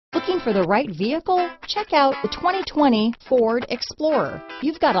Looking for the right vehicle? Check out the 2020 Ford Explorer.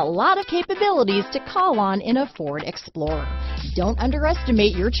 You've got a lot of capabilities to call on in a Ford Explorer. Don't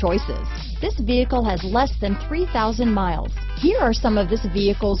underestimate your choices. This vehicle has less than 3,000 miles. Here are some of this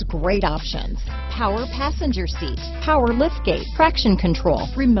vehicle's great options: power passenger seat, power liftgate, traction control,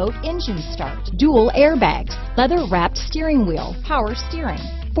 remote engine start, dual airbags, leather-wrapped steering wheel, power steering,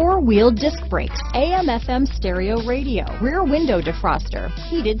 four-wheel disc brakes, AM/FM stereo radio, rear window defroster,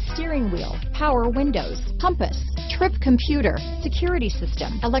 heated steering wheel, power windows, compass, trip computer, security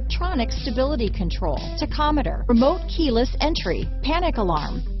system, electronic stability control, tachometer, remote keyless entry, panic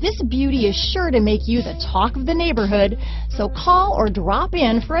alarm. This beauty is sure to make you the talk of the neighborhood, so call or drop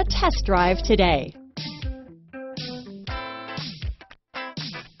in for a test drive today.